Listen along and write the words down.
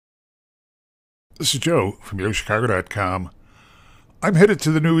This is Joe from YoChicago.com. I'm headed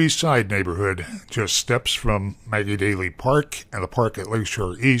to the new East Side neighborhood, just steps from Maggie Daley Park and the park at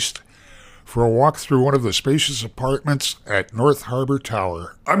Lakeshore East, for a walk through one of the spacious apartments at North Harbor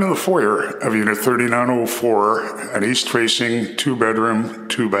Tower. I'm in the foyer of Unit 3904, an east-facing 2-bedroom,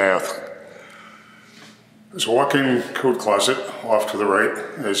 2-bath. There's a walk-in coat closet off to the right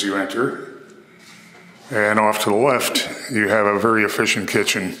as you enter, and off to the left you have a very efficient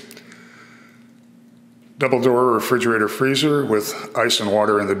kitchen. Double-door refrigerator freezer with ice and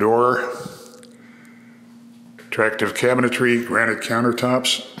water in the door. Attractive cabinetry, granite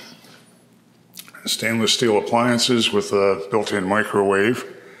countertops. Stainless steel appliances with a built-in microwave.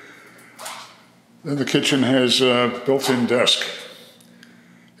 Then the kitchen has a built-in desk.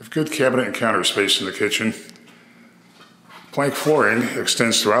 You have good cabinet and counter space in the kitchen. Plank flooring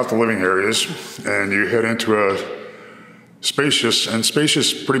extends throughout the living areas, and you head into a spacious, and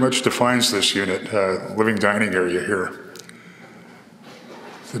spacious pretty much defines this unit, living dining area here.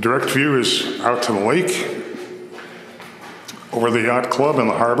 The direct view is out to the lake, over the yacht club and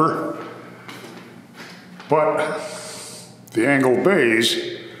the harbor. But the angled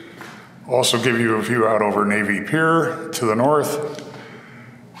bays also give you a view out over Navy Pier to the north,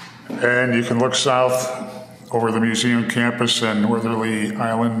 and you can look south over the museum campus and northerly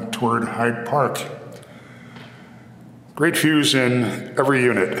island toward Hyde Park. Great views in every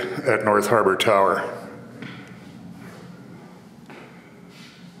unit at North Harbor Tower.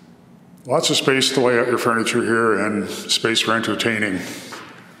 Lots of space to lay out your furniture here and space for entertaining.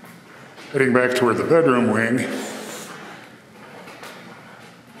 Heading back toward the bedroom wing,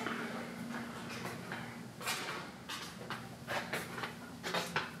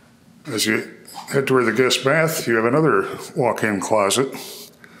 as you head toward the guest bath, you have another walk-in closet.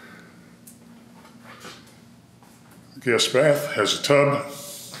 Guest bath has a tub,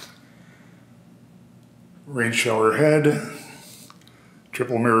 rain shower head,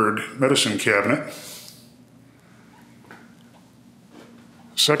 triple mirrored medicine cabinet.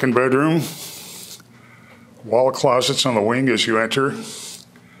 Second bedroom, wall of closets on the wing as you enter.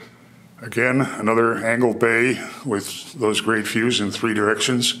 Again, another angled bay with those great views in 3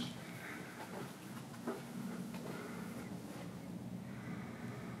 directions.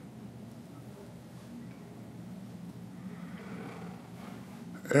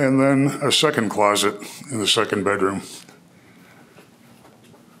 And then a second closet in the second bedroom.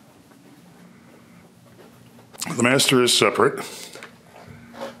 The master is separate.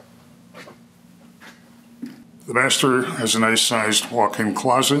 The master has a nice sized walk-in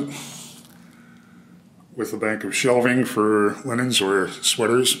closet with a bank of shelving for linens or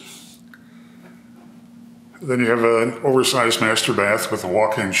sweaters. Then you have an oversized master bath with a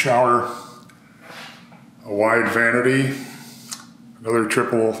walk-in shower, a wide vanity, another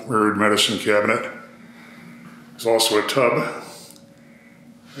triple mirrored medicine cabinet. There's also a tub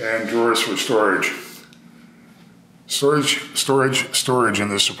and drawers for storage. Storage in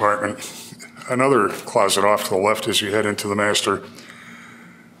this apartment. Another closet off to the left as you head into the master.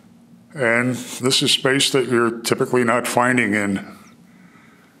 And this is space that you're typically not finding in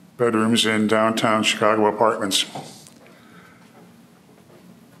bedrooms in downtown Chicago apartments.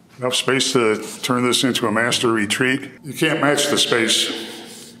 Enough space to turn this into a master retreat. You can't match the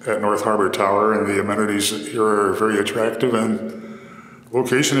space at North Harbor Tower, and the amenities here are very attractive, and the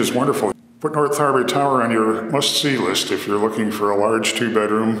location is wonderful. Put North Harbor Tower on your must-see list if you're looking for a large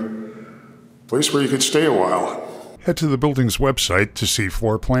 2-bedroom place where you could stay a while. Head to the building's website to see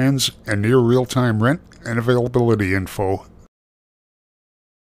floor plans and near real-time rent and availability info.